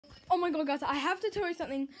Oh my god, guys, I have to tell you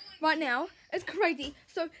something right now. It's crazy.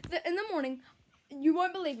 So, in the morning, you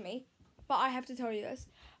won't believe me, but I have to tell you this.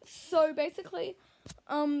 So, basically,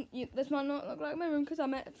 this might not look like my room because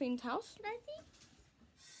I'm at Fiend's house.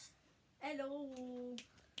 Hello.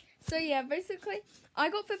 So, yeah, basically, I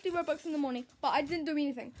got 50 Robux in the morning, but I didn't do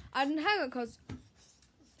anything. I didn't hack it because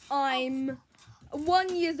I'm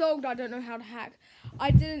 1 year old. I don't know how to hack.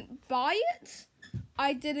 I didn't buy it.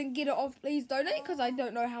 I didn't get it off Please Donate because I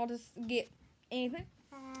don't know how to get anything.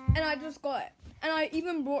 And I just got it. And I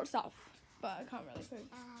even bought stuff, but I can't really prove.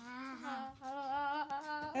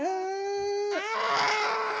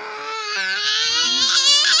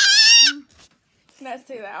 That's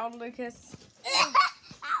too loud, Lucas. Help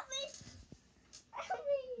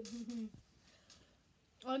me.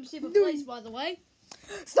 I'm super pleased, by the way.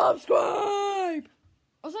 Subscribe!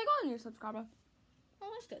 Also, I got a new subscriber. Oh,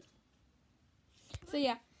 that's good. So,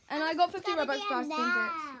 yeah. And I got 50 Robux for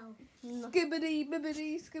Skibbity,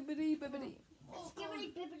 bibbity, skibbity, bibbity.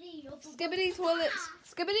 Skibbity bibbity.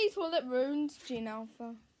 Skibbity toilet ruined Gene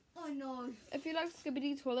Alpha. Oh no. If you like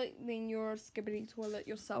Skibbity toilet, then you're a Skibbity toilet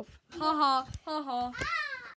yourself. Ha ha, ha ha.